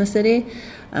accomplish in the city.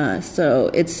 So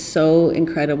it's so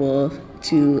incredible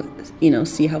to, you know,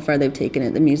 see how far they've taken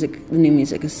it. The new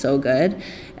music is so good,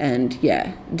 and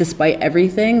yeah, despite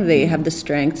everything, they have the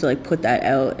strength to like put that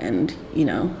out, and you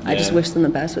know, I just wish them the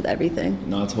best with everything.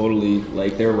 No, totally.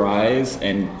 Like, their rise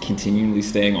and continually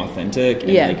staying authentic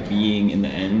and like being in the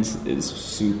ends is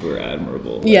super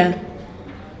admirable. Like, yeah,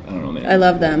 I don't know, man. I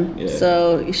love them. Yeah.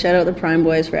 So shout out the Prime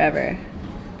Boys forever.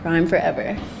 Prime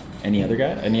forever. Any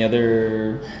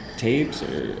other tapes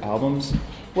or albums?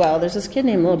 Well, there's this kid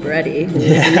named Lil Breddy who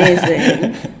is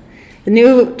amazing. The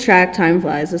new track, Time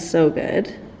Flies, is so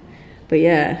good. But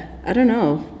yeah, I don't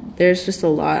know. There's just a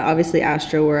lot. Obviously,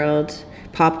 Astro World,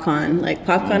 Popcorn. Like,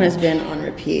 Popcorn has been on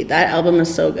repeat. That album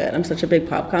is so good. I'm such a big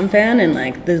Popcorn fan. And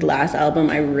like, this last album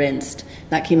I rinsed.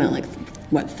 That came out like,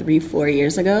 3-4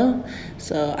 years ago.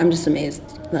 So I'm just amazed.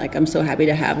 Like, I'm so happy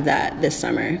to have that this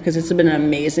summer, because it's been an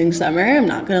amazing summer, I'm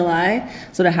not gonna lie.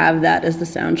 So to have that as the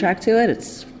soundtrack to it,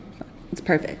 it's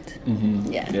perfect.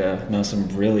 Mm-hmm. Yeah. No, some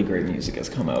really great music has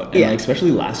come out, and like,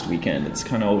 especially last weekend, it's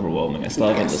kind of overwhelming. I still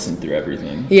haven't listened through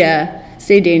everything. Yeah,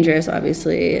 Stay Dangerous,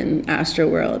 obviously, and Astro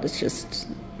World is just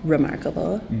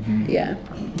remarkable. Mm-hmm. Yeah.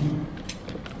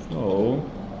 So,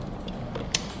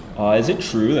 is it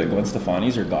true that Gwen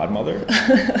Stefani's your godmother?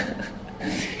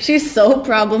 She's so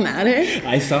problematic.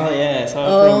 I saw it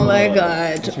Oh my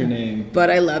God. What's her name?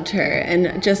 But I loved her,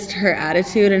 and just her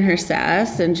attitude and her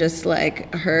sass, and just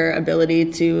like her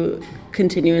ability to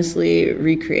continuously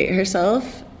recreate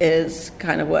herself is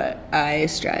kind of what I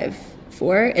strive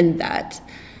for in that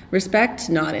respect,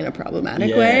 not in a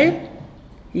problematic way.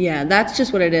 Yeah, that's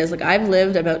just what it is. Like, I've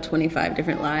lived about 25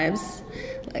 different lives.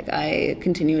 Like, I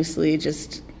continuously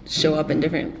just show up in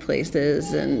different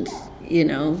places and, you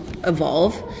know,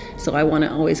 evolve. So I want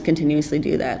to always continuously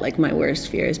do that. Like, my worst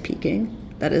fear is peaking.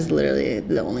 That is literally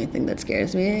the only thing that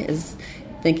scares me, is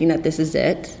thinking that this is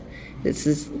it. This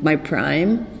is my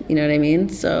prime. You know what I mean?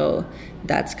 So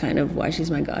that's kind of why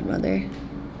she's my godmother.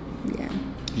 Yeah.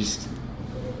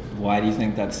 Why do you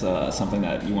think that's something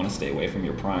that you want to stay away from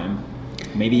your prime?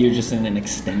 Maybe you're just in an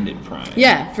extended prime.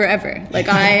 Yeah, forever. Like,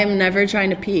 I am never trying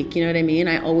to peak, you know what I mean?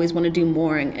 I always want to do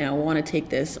more, and I want to take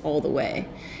this all the way.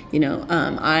 You know,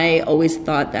 I always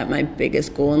thought that my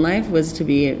biggest goal in life was to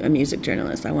be a music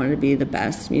journalist. I wanted to be the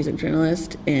best music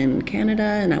journalist in Canada,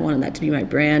 and I wanted that to be my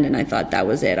brand, and I thought that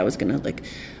was it. I was going to, like,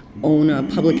 own a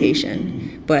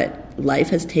publication. But life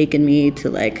has taken me to,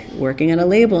 like, working at a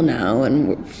label now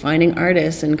and finding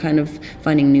artists and kind of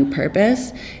finding new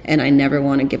purpose, and I never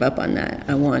want to give up on that.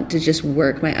 I want to just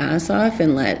work my ass off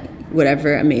and let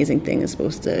whatever amazing thing is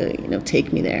supposed to, you know,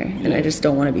 take me there. And I just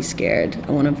don't want to be scared.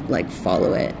 I want to, like,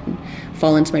 follow it and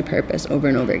fall into my purpose over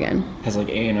and over again. Has, like,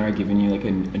 A&R given you, like,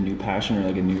 a new passion or,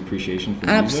 like, a new appreciation for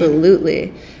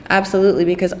music? Absolutely,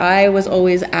 because I was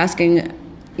always asking,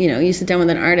 you know, you sit down with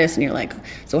an artist and you're like,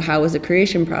 so how was the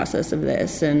creation process of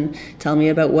this? And tell me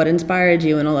about what inspired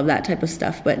you and all of that type of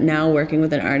stuff. But now working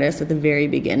with an artist at the very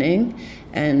beginning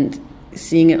and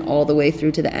seeing it all the way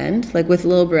through to the end. Like with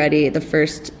Lil Breddy, the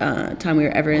first time we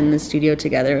were ever in the studio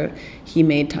together, he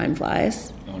made Time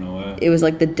Flies. Oh, no way. It was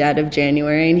like the dead of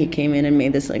January, and he came in and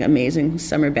made this like amazing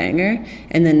summer banger.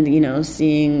 And then, you know,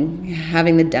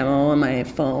 having the demo on my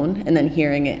phone and then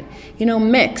hearing it, you know,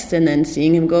 mixed, and then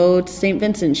seeing him go to St.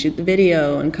 Vincent, shoot the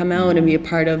video and come out and be a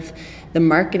part of the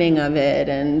marketing of it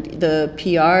and the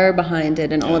PR behind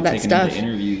it and all of that stuff.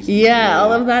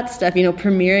 All of that stuff, you know,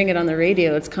 premiering it on the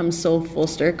radio, it's come so full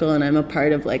circle, and I'm a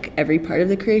part of like every part of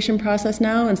the creation process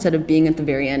now instead of being at the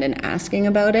very end and asking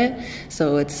about it.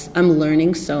 So I'm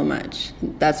learning so much.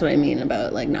 That's what I mean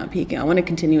about like not peaking. I want to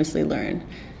continuously learn.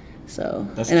 So,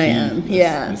 That's and key. I am,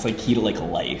 yeah. It's like key to like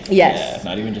life. Yes. Yeah,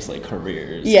 not even just like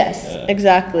careers. Yes, Yeah.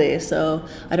 exactly. So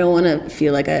I don't want to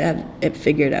feel like I have it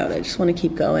figured out. I just want to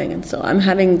keep going. And so I'm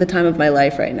having the time of my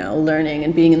life right now, learning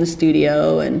and being in the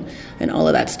studio and all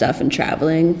of that stuff and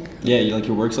traveling. Yeah, like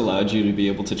your work's allowed you to be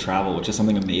able to travel, which is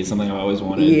something amazing, something I've always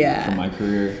wanted from my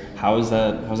career. How's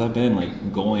that been?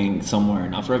 Like going somewhere,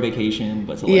 not for a vacation,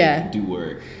 but to like do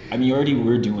work. I mean, you already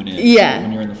were doing it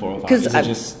when you're in the 405. Because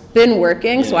I've been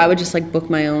working, so I would just like book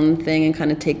my own thing and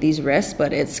kind of take these risks,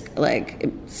 but it's like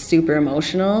super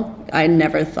emotional. I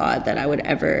never thought that I would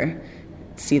ever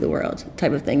see the world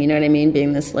type of thing, you know what I mean?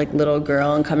 Being this like little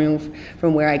girl and coming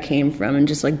from where I came from and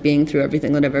just like being through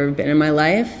everything that I've ever been in my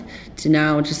life to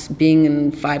now just being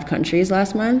in 5 countries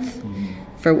last month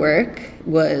for work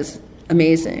was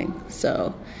amazing.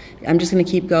 So I'm just going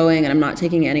to keep going, and I'm not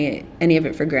taking any of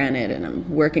it for granted, and I'm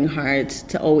working hard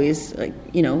to always like,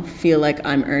 you know, feel like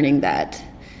I'm earning that.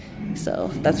 So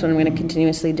that's what I'm going to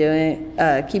continuously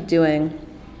keep doing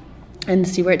and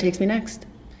see where it takes me next,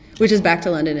 which is back to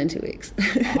London in 2 weeks.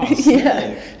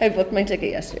 Yeah, I booked my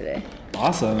ticket yesterday.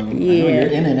 Awesome. Yeah. I know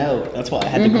you're in and out. That's why I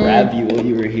had to grab you while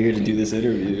you were here to do this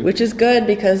interview. Which is good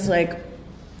because like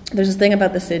there's this thing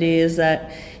about the city is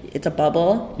that it's a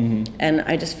bubble, and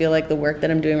I just feel like the work that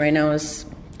I'm doing right now is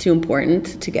too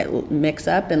important to get mixed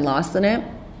up and lost in it.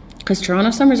 Because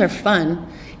Toronto summers are fun.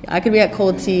 I could be at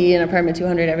Cold Tea in apartment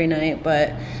 200 every night,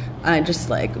 but I just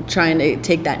like trying to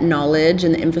take that knowledge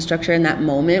and the infrastructure in that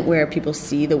moment where people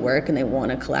see the work and they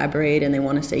want to collaborate and they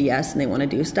want to say yes and they want to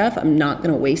do stuff. I'm not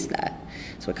going to waste that.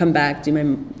 So I come back, do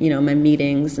my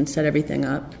meetings and set everything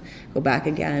up, go back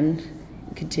again,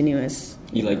 continuous.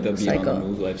 You like the be on cycle. the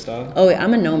move lifestyle? Oh,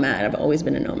 I'm a nomad. I've always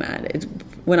been a nomad.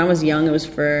 When I was young, it was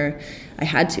I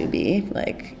had to be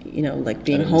like, you know, like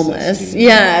being homeless.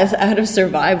 Yeah, out of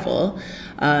survival.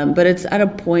 But it's at a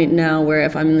point now where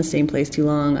if I'm in the same place too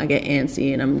long, I get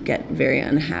antsy and I get very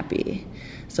unhappy.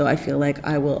 So I feel like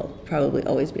I will probably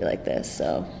always be like this.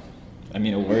 So, I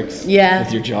mean, it works. Yeah.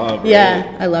 With your job. Right?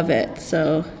 Yeah, I love it.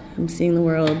 So I'm seeing the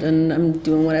world and I'm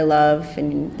doing what I love,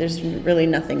 and there's really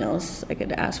nothing else I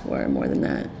could ask for more than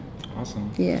that. Awesome.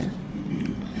 Yeah.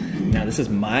 Now this is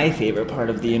my favorite part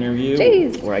of the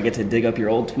interview, where I get to dig up your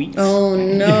old tweets. Oh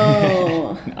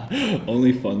no.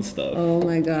 Only fun stuff. Oh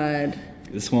my god.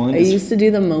 This one I used to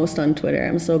do the most on Twitter.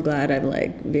 I'm so glad I'm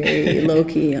like very low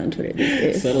key on Twitter these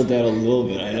days. Settled down a little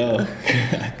bit, I know.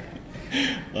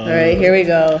 All right, here we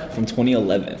go. From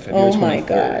 2011, February 23rd. Oh my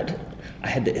god. I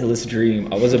had the illest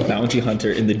dream. I was a bounty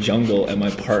hunter in the jungle, and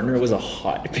my partner was a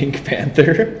hot Pink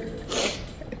Panther.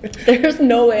 There's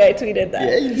no way I tweeted that.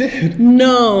 Yeah, you did.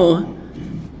 No.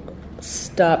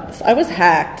 Stop. I was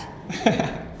hacked.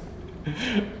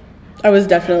 I was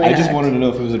definitely hacked. I just wanted to know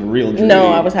if it was a real dream.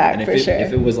 No, I was hacked, and for sure.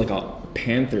 If it was like a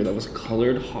panther that was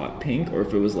colored hot pink, or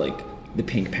if it was like the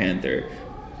Pink Panther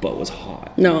but was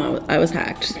hot. No, I was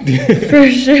hacked. For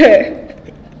sure.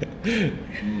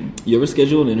 You ever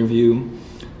schedule an interview,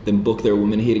 then book their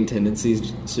women-hating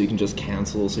tendencies so you can just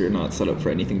cancel so you're not set up for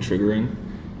anything triggering?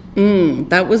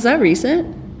 Was that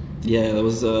recent? Yeah, that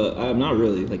was, not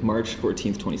really, like March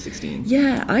 14th, 2016.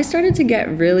 Yeah, I started to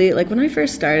get really, like when I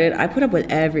first started, I put up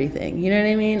with everything, you know what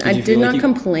I mean? I did not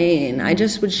complain. I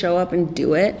just would show up and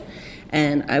do it.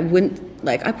 And I wouldn't,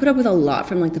 like, I put up with a lot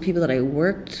from like the people that I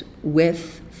worked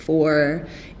with, for,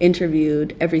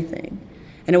 interviewed, everything.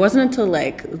 And it wasn't until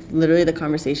like literally the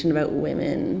conversation about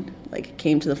women like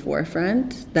came to the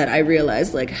forefront that I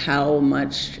realized like how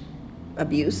much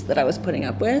abuse that I was putting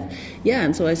up with. Yeah,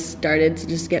 and so I started to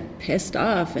just get pissed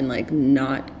off and like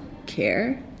not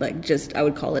care. Like just I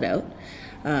would call it out,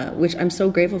 which I'm so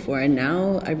grateful for. And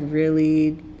now I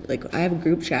really like I have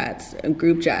group chats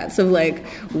of like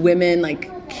women,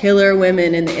 like killer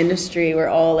women in the industry. We're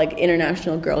all like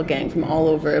international girl gang from all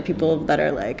over, people that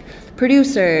are like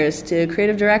producers to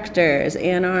creative directors,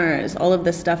 A&Rs, all of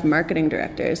this stuff, marketing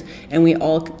directors, and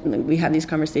we have these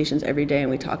conversations every day and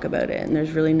we talk about it, and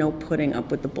there's really no putting up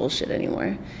with the bullshit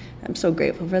anymore. I'm so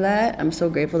grateful for that. I'm so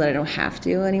grateful that I don't have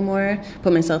to anymore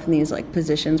put myself in these like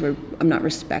positions where I'm not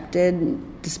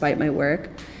respected despite my work.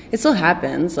 It still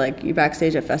happens, like you're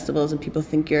backstage at festivals and people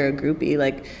think you're a groupie.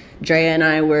 Like Drea and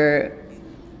I we're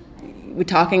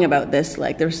talking about this,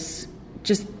 like there's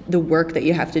just the work that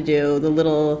you have to do, the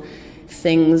little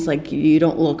things, like you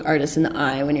don't look artists in the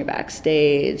eye when you're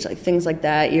backstage, like things like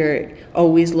that. You're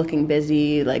always looking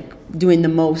busy, like doing the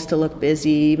most to look busy,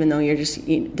 even though there's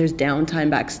downtime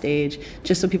backstage,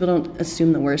 just so people don't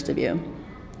assume the worst of you.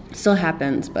 It still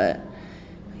happens, but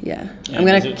yeah, I'm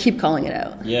gonna keep calling it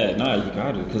out. Yeah, no, you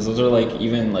got to, because those are like,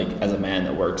 even like as a man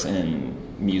that works in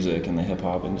music and the hip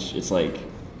hop, and it's like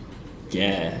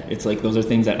Yeah, it's like those are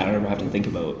things that I don't ever have to think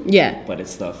about. Yeah. But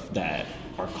it's stuff that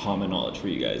are common knowledge for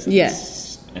you guys. Yeah.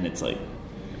 And it's like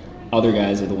other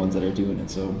guys are the ones that are doing it.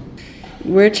 So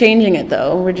We're changing it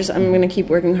though. I'm gonna keep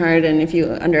working hard, and if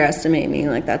you underestimate me,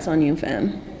 like that's on you,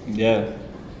 fam. yeah.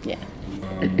 Yeah.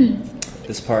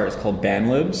 This part is called band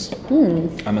libs.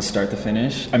 I'm gonna start the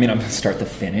finish. I'm gonna start the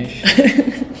finish.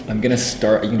 I'm gonna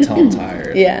start. You can tell I'm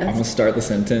tired. Yeah. I'm gonna start the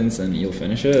sentence and you'll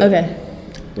finish it. Okay.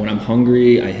 When I'm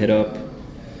hungry, I hit up.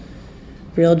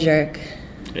 Real jerk.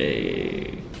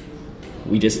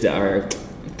 We just our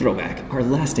throwback. Our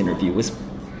last interview was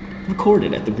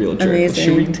recorded at the Real Jerk with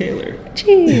Amazing. Shireen Taylor.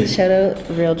 Jeez, shout out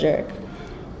Real Jerk.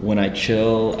 When I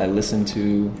chill, I listen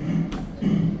to.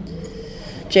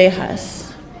 J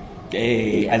Hus.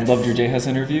 Hey, Yes. I loved your J Hus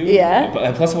interview. Yeah.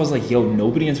 But plus, I was like, yo,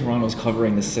 nobody in Toronto is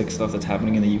covering the sick stuff that's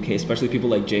happening in the UK, especially people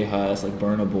like J Hus, like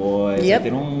Burna Boy. It's Yep. Like, they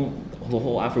don't. The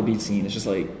whole Afrobeat scene. It's just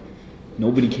like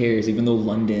nobody cares. Even though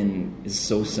London is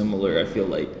so similar, I feel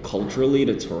like culturally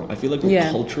to Toronto. I feel like we're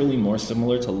Yeah. culturally more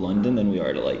similar to London than we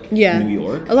are to like Yeah. New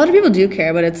York. A lot of people do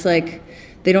care, but it's like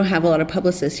they don't have a lot of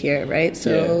publicists here, right?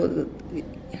 So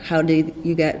how do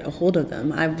you get a hold of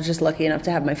them? I was just lucky enough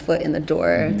to have my foot in the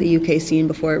door, the UK scene,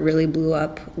 before it really blew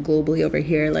up globally over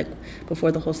here, like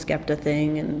before the whole Skepta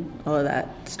thing and all of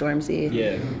that, Stormzy.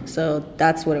 Yeah. So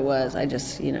that's what it was. I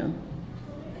just,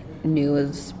 knew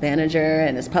his manager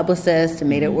and his publicist and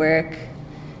made it work.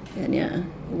 And yeah, it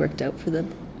worked out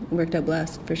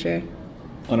blast for sure.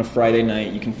 On a Friday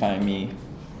night, you can find me.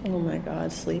 Oh my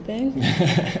God, sleeping?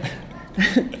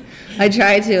 I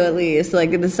try to at least.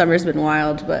 Like the summer's been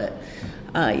wild, but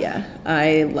yeah,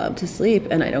 I love to sleep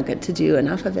and I don't get to do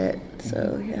enough of it.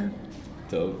 So yeah.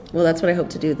 Dope. Well, that's what I hope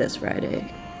to do this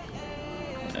Friday.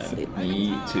 Sleep.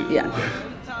 Me too. Yeah.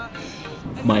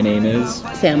 My name is,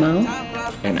 Samo,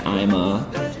 and I'm a.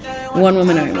 One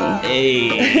Woman Army.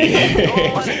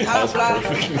 Hey. Time fly.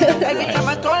 Every time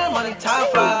I throw that money, time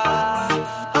fly.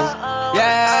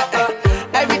 Yeah.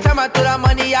 Every time I throw that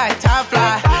money, I time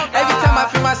fly. Every time I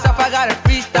feel myself, I gotta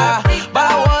freestyle. But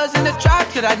I was in the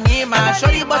trap till I need mine.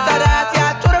 Shorty bust that ass,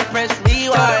 yeah, I told her press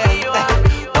rewind.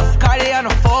 Put Cardi on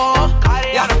the phone.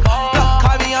 Yeah.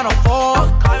 Call me on the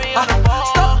phone.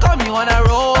 Stop call me when I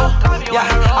roll. Yeah.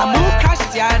 I move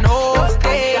cautious, yeah, I know.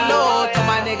 Stay low till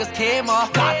my niggas came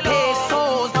up. Got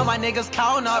pesos, all my niggas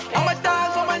count up. All my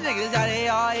dogs, all my niggas, yeah, they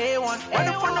all A1.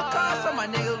 Running from the cops, all my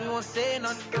niggas, we won't say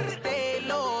nothing. Stay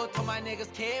low till my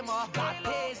niggas came up. Got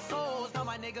pesos, all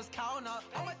my niggas count up.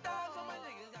 All my dogs, all my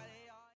niggas.